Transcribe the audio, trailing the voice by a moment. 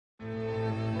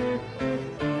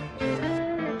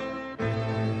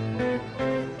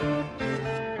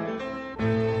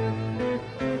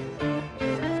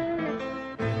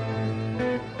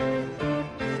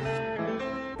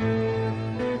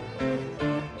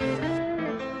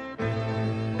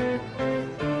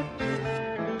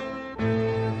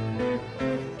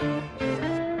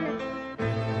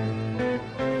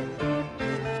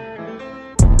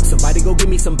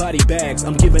some body bags.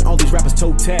 I'm giving all these rappers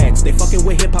toe tags. They fucking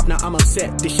with hip hop, now I'm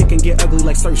upset. This shit can get ugly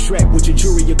like Sir Shrek. With your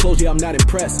jewelry, your clothes, yeah, I'm not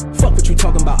impressed. Fuck what you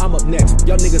talking about, I'm up next.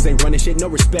 Y'all niggas ain't running shit, no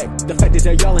respect. The fact is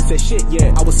that y'all ain't said shit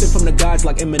yet. I was sent from the gods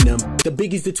like Eminem. The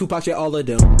Biggies, the Tupacs, yeah, all of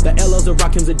them. The LLs, the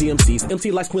Rakims, the DMCs.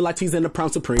 MC likes Queen Latifahs and the Prime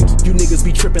Supremes. You niggas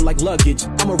be tripping like luggage.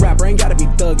 I'm a rapper, ain't gotta be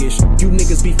thuggish. You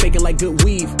niggas be faking like good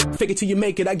weave. Fake it till you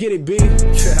make it, I get it, B.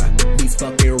 Yeah. These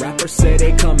fucking rappers say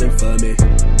they coming for me.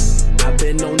 I've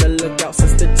been on the lookout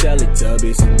since the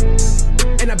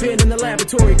Teletubbies. And I've been in the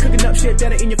laboratory cooking up shit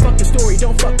that ain't in your fucking story.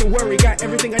 Don't fucking worry, got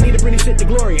everything I need to bring this shit to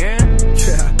glory, Yeah.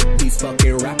 These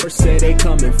fucking rappers say they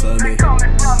coming for me.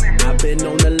 I've been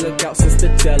on the lookout since the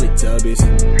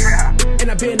Teletubbies. And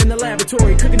I've been in the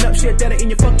laboratory cooking up shit that ain't in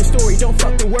your fucking story. Don't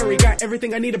fucking worry, got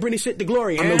everything I need to bring this shit to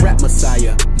glory, I'm the rap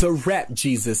messiah, the rap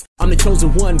Jesus. I'm the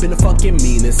chosen one, been the fucking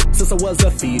meanest since I was a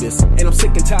fetus. And I'm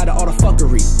sick and tired of all the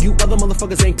fuckery. You other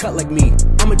motherfuckers ain't cut like me.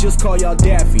 I'ma just call y'all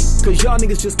Daffy, cause y'all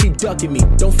niggas just keep ducking me.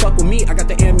 Don't fuck with me, I got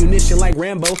the ammunition like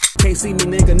Rambo. Can't see me,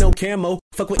 nigga, no camo.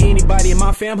 Fuck with anybody in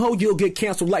my fam ho, you'll get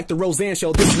canceled like the Roseanne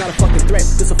show. This is not a fucking threat,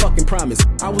 this a fucking promise.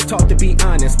 I was taught to be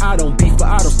honest. I don't beef, but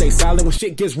I don't stay silent. When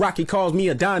shit gets rocky, calls me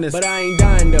Adonis. But I ain't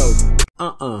dying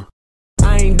though.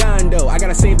 I ain't dying though. I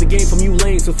gotta save the game from you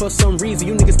lanes. So for some reason,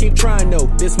 you niggas keep trying though.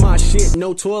 This my shit,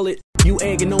 no toilet. You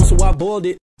egging on, so I boiled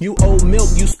it. You old milk,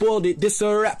 you spoiled it. This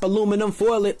a rap, aluminum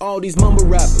foil it. All these mumble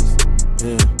rappers.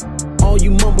 All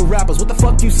you mumble rappers, what the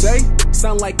fuck you say?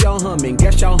 Sound like y'all humming,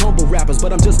 guess y'all humble rappers,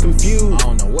 but I'm just confused. I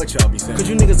don't know what y'all be saying. Cause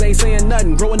you niggas ain't saying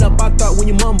nothing. Growing up, I thought when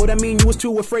you mumble, that mean you was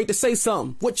too afraid to say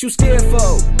something. What you scared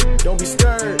for? Don't be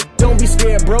scared. Don't be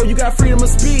scared, bro. You got freedom of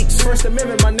speech. First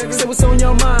Amendment, my nigga. Say what's on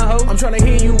your mind, ho. I'm trying to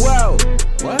hear you out.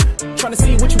 What? Trying to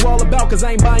see what you all about, cause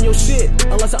I ain't buying your shit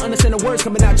unless I understand the words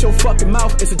coming out your fucking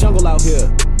mouth. It's a jungle out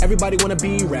here. Everybody wanna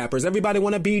be rappers, everybody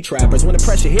wanna be trappers. When the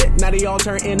pressure hit, now they all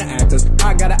turn into actors.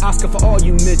 I got an Oscar for all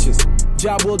you bitches.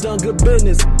 Job well done, good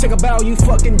business. Take a bow, you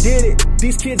fucking did it.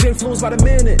 These kids influenced by the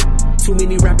minute. Too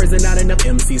many rappers and not enough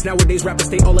MCs. Nowadays rappers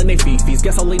stay all in they fifis.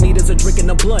 Guess all they need is a drink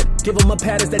and a blunt. Give them a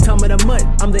pad, it's that time of the month.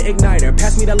 I'm the igniter,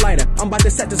 pass me the lighter. I'm about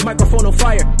to set this microphone on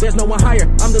fire. There's no one higher,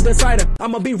 I'm the decider.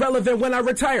 I'ma be relevant when I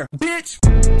retire, bitch.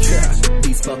 Yeah.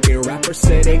 These fucking rappers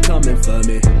say they coming for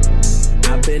me.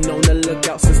 I've been on the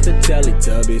lookout since the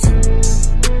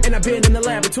Teletubbies. And I've been in the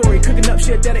laboratory cooking up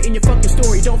shit that ain't in your fucking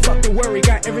story. Don't fucking worry,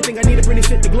 got everything I need to bring this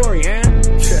shit to glory, Yeah.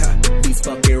 These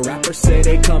fucking rappers say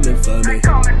they coming for me.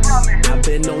 I've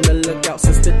been on the lookout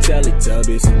since the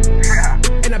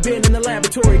Teletubbies. And I've been in the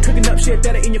laboratory cooking up shit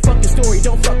that ain't in your fucking story.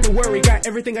 Don't fucking worry, got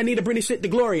everything I need to bring this shit to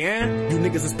glory, You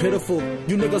niggas is pitiful.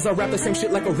 You niggas all rap the same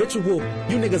shit like a ritual.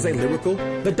 You niggas ain't lyrical.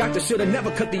 The doctor should've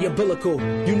never cut the umbilical.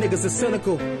 You niggas is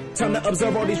cynical. Time to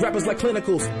observe all these rappers like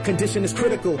clinicals. Condition is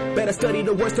critical. Better study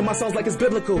the words to my songs like it's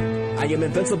biblical. I am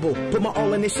invincible. Put my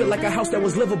all in this shit like a house that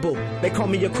was livable. They call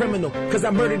me a criminal, cause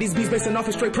I murder these beats based off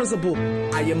a straight principle.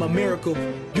 I am a miracle.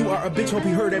 You are a bitch, hope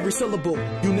you heard every syllable.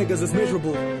 You niggas is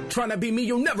miserable. Trying to be me,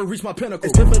 you'll never reach my pinnacle.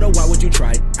 It's pivotal, why would you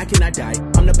try? I cannot die.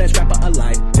 I'm the best rapper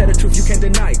alive. Tell the truth, you can't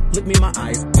deny. Look me in my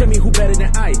eyes. Tell me who better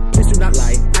than I. Please do not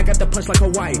lie. I got the punch like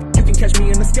Hawaii. You can catch me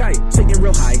in the sky. Sitting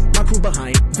real high. My crew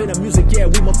behind. Venom music, yeah,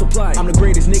 we multiply. I'm the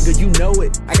greatest nigga, you know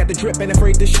it. I got the drip and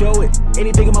afraid to show it.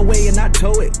 Anything in my way and not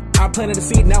tow it. I planted a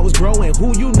seed, now it's growing.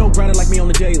 Who you know grinding like me on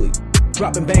the daily?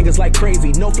 Dropping bangers like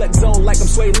crazy. No flex zone like I'm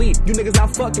Sway Lee. You niggas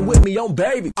not fucking with me, on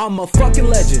baby. I'm a fucking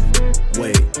legend.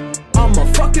 Wait. I'm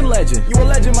a fucking legend. You a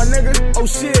legend, my nigga? Oh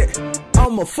shit.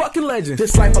 I'm a fucking legend.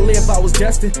 This life I live, I was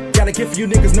destined. Got a gift for you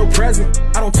niggas, no present.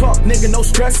 I don't talk, nigga, no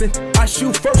stressing. I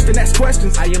shoot first and ask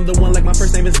questions. I am the one like my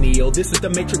first name is Neo. This is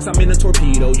the Matrix, I'm in a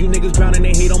torpedo. You niggas drowning,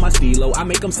 they hate on my stilo. I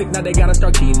make them sick, now they gotta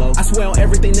start chemo. I swear on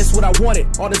everything, this what I wanted.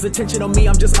 All this attention on me,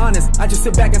 I'm just honest. I just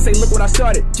sit back and say, look what I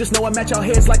started. Just know I match y'all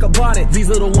heads like a bonnet. These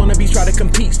little wannabes try to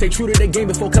compete. Stay true to the game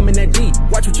before coming that deep.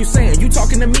 Watch what you saying, you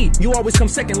talking to me. You always come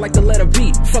second like the letter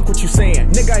B. Fuck what you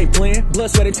saying, nigga, I ain't playing. Blood,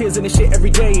 sweat, and tears in this shit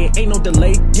every day. It ain't no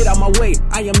delay. Get out my way,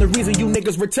 I am the reason you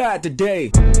niggas retired today.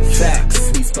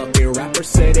 Facts. These fucking rappers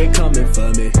say they coming for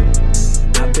me.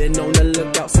 I've been on the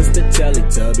lookout since the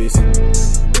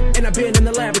Teletubbies. And I've been in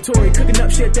the laboratory cooking up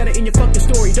shit that ain't in your fucking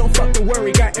story. Don't fucking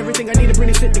worry, got everything I need to bring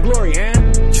this shit to glory, Yeah.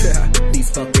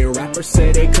 These fucking rappers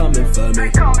say they coming for me.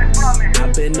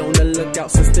 I've been on the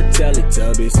lookout since the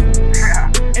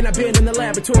Teletubbies. And I've been in the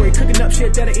laboratory cooking up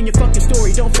shit that ain't in your fucking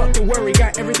story. Don't fucking worry,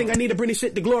 got everything I need to bring this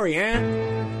shit to glory,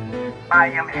 I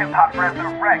am Hip Hop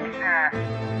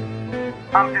Resurrection.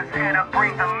 I'm just here to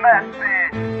bring the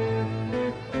message.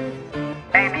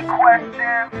 Any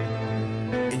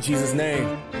questions? In Jesus'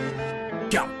 name.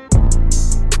 Go.